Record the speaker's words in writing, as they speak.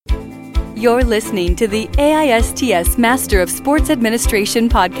You're listening to the AISTS Master of Sports Administration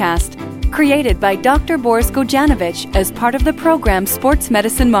podcast, created by Dr. Boris Gojanovic as part of the program Sports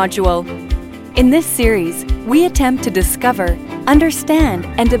Medicine module. In this series, we attempt to discover, understand,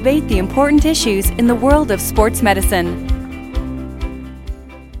 and debate the important issues in the world of sports medicine.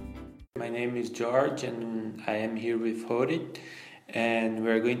 My name is George and I am here with Horit, and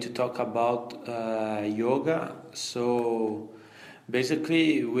we're going to talk about yoga. So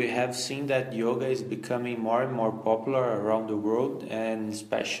basically, we have seen that yoga is becoming more and more popular around the world, and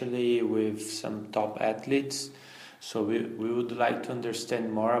especially with some top athletes. So we would like to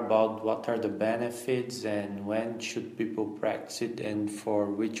understand more about what are the benefits and when should people practice it and for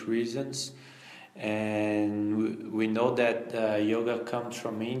which reasons. And we know that yoga comes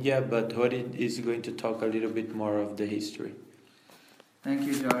from India, but Horit is going to talk a little bit more of the history. Thank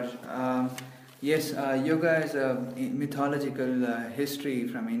you, George. Yes, yoga is a mythological history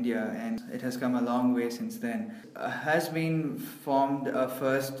from India, and it has come a long way since then. Has been formed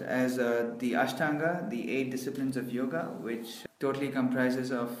first as the Ashtanga, the 8 disciplines of yoga, which totally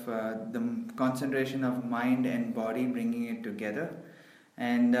comprises of the concentration of mind and body, bringing it together.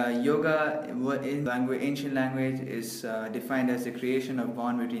 And yoga, in ancient language, is defined as the creation of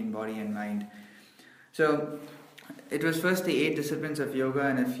bond between body and mind. So it was first the 8 disciplines of yoga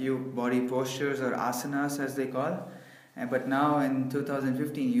and a few body postures or asanas as they call. But now in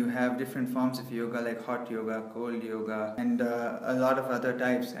 2015 you have different forms of yoga like hot yoga, cold yoga, and a lot of other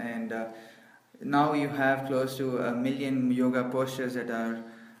types. And now you have close to 1 million yoga postures that are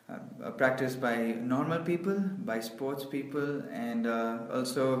practiced by normal people, by sports people, and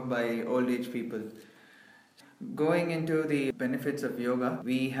also by old age people. Going into the benefits of yoga,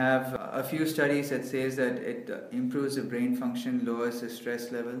 we have a few studies that says that it improves the brain function, lowers the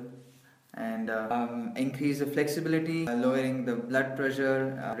stress level, and increase the flexibility, lowering the blood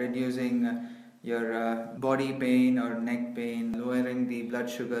pressure, reducing your body pain or neck pain, lowering the blood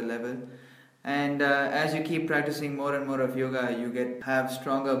sugar level. And as you keep practicing more and more of yoga, you have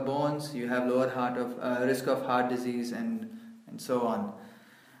stronger bones, you have lower risk of heart disease, and so on.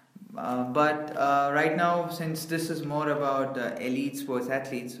 But right now, since this is more about elite sports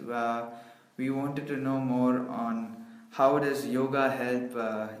athletes, we wanted to know more on how does yoga help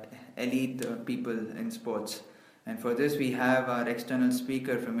elite people in sports. And for this, we have our external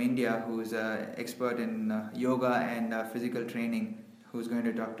speaker from India, who is an expert in yoga and physical training, who's going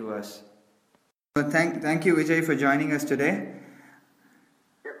to talk to us. So thank you, Vijay, for joining us today.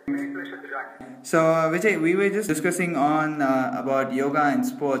 So Vijay, we were just discussing on about yoga and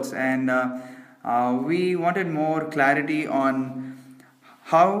sports, and we wanted more clarity on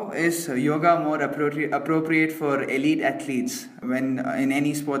how is yoga more appropriate for elite athletes when in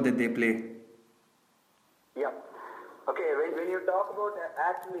any sport that they play. Yeah. Okay. When you talk about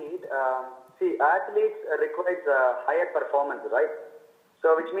athlete, athletes requires higher performance, right?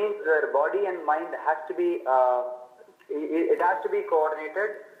 So which means their body and mind has to be it has to be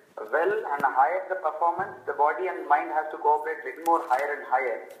coordinated well, and higher the performance, the body and mind has to cooperate little more higher and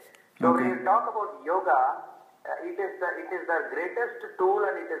higher. So when you talk about yoga, it is the greatest tool,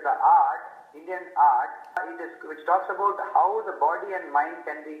 and it is the art, Indian art, which talks about how the body and mind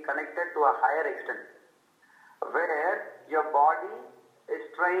can be connected to a higher extent, where your body is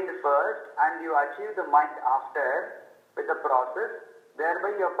trained first and you achieve the mind after with the process,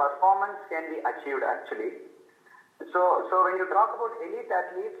 thereby your performance can be achieved actually. So when you talk about elite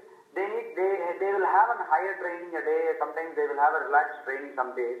athletes, they will have a higher training a day. Sometimes they will have a relaxed training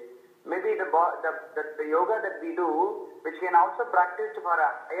some days. Maybe the yoga that we do, which can also practice for a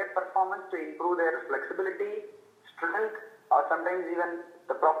higher performance to improve their flexibility, strength, or sometimes even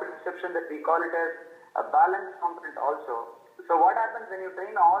the proprioception that we call it as a balance component also. So what happens when you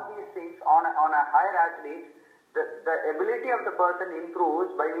train all these things on a higher athlete, the ability of the person improves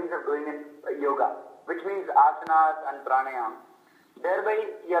by means of doing yoga, which means asanas and pranayama.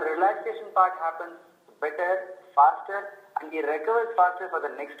 Thereby, your relaxation part happens better, faster, and he recovers faster for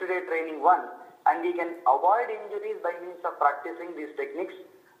the next day training one, and he can avoid injuries by means of practicing these techniques,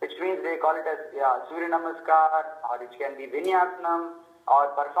 which means they call it as Surya Namaskar, or which can be Vinyasanam,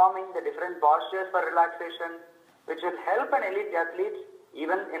 or performing the different postures for relaxation, which will help an elite athlete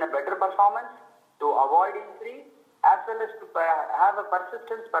even in a better performance to avoid injury, as well as to have a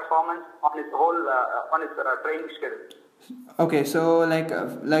persistent performance on his whole training schedule. Okay, so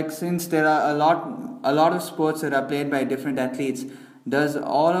like since there are a lot of sports that are played by different athletes, does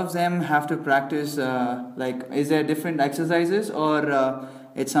all of them have to practice? Is there different exercises, or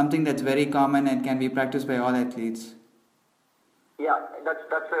it's something that's very common and can be practiced by all athletes? Yeah, that's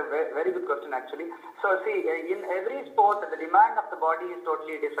a very good question actually. So see, in every sport, the demand of the body is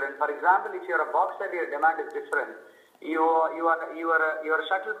totally different. For example, if you're a boxer, your demand is different. You are a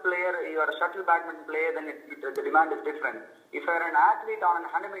shuttle player, you are a shuttle badminton player, then the demand is different. If you're an athlete on a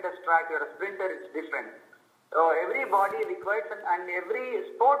 100 meters track, you're a sprinter, it's different. So every body requires and every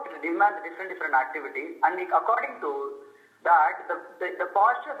sport demands different activities, and according to that, the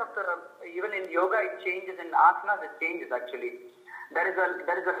postures of even in yoga it changes, in asanas it changes actually. There is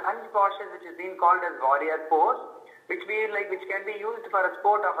a lunge posture which is being called as warrior pose, which can be used for a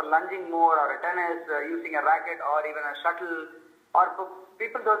sport of a lunging more, or a tennis using a racket, or even a shuttle, or for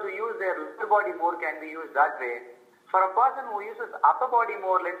people those who use their lower body more can be used that way. For a person who uses upper body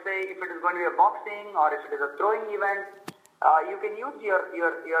more, let's say if it is going to be a boxing or if it is a throwing event, you can use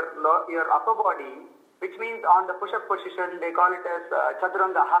your upper body, which means on the push-up position, they call it as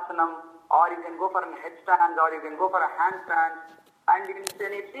Chaturanga Hasanam, or you can go for a headstand, or you can go for a handstand. And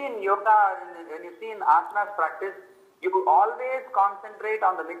when you see in yoga, when you see in asanas practice, you always concentrate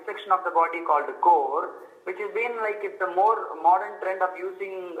on the midsection of the body called the core, which has been it's a more modern trend of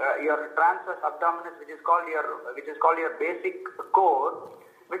using your transverse abdominis, which is called your basic core,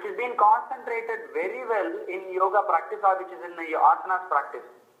 which has been concentrated very well in yoga practice, or which is in your asanas practice.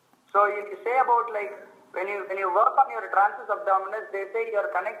 So you say about when you work on your transverse abdominis, they say your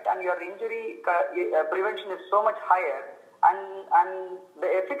connect and your injury prevention is so much higher, and the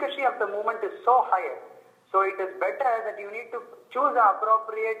efficacy of the movement is so higher. So it is better that you need to choose the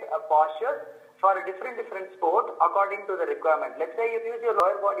appropriate posture for a different sport according to the requirement. Let's say you use your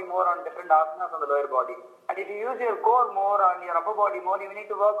lower body more on different asanas on the lower body, and if you use your core more on your upper body more, you need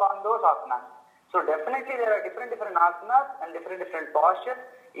to work on those asanas. So definitely there are different asanas and different postures.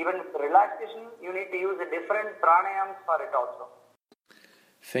 Even with relaxation, you need to use the different pranayams for it also.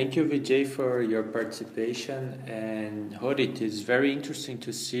 Thank you, Vijay, for your participation. And Hodit, it's very interesting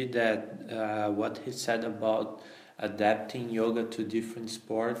to see that what he said about adapting yoga to different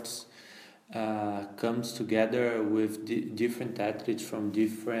sports comes together with different athletes from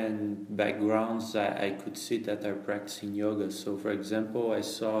different backgrounds. I could see that are practicing yoga. So, for example, I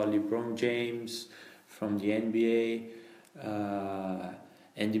saw LeBron James from the NBA,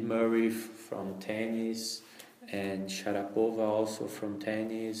 Andy Murray from tennis, and Sharapova also from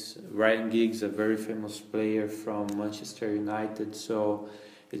tennis. Ryan Giggs, a very famous player from Manchester United. So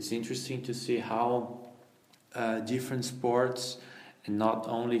it's interesting to see how different sports, and not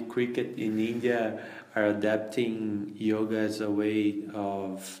only cricket in India, are adapting yoga as a way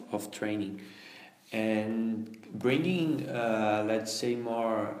of training. And bringing, let's say,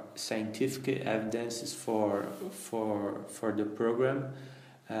 more scientific evidences for the program,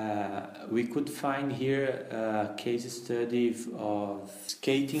 we could find here a case study of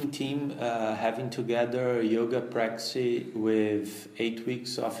skating team having together yoga practice with 8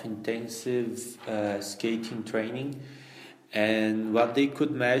 weeks of intensive skating training, and what they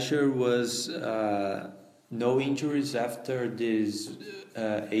could measure was no injuries after these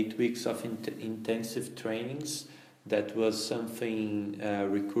 8 weeks of intensive trainings. That was something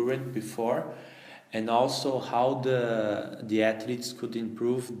recurrent before. And also how the athletes could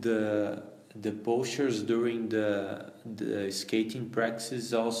improve the postures during the skating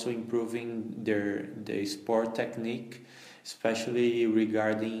practice, also improving their sport technique, especially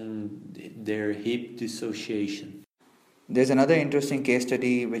regarding their hip dissociation. There's another interesting case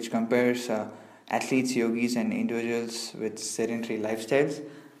study which compares athletes, yogis, and individuals with sedentary lifestyles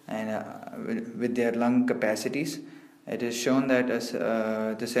and with their lung capacities. It is shown that as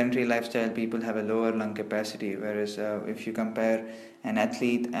the sedentary lifestyle, people have a lower lung capacity, whereas if you compare an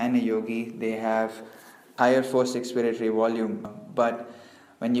athlete and a yogi, they have higher forced expiratory volume. But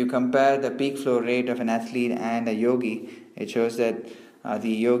when you compare the peak flow rate of an athlete and a yogi, it shows that the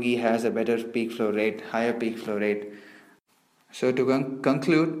yogi has a better peak flow rate, higher peak flow rate. So to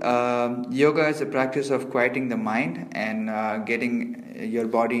conclude, yoga is a practice of quieting the mind and getting your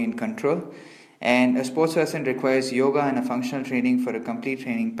body in control. And a sports person requires yoga and a functional training for a complete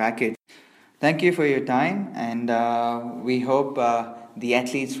training package. Thank you for your time, and we hope the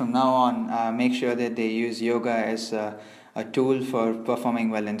athletes from now on make sure that they use yoga as a tool for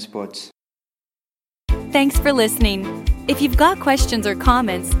performing well in sports. Thanks for listening. If you've got questions or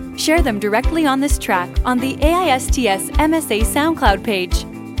comments, share them directly on this track on the AISTS MSA SoundCloud page,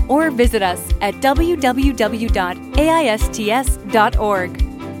 or visit us at www.aists.org.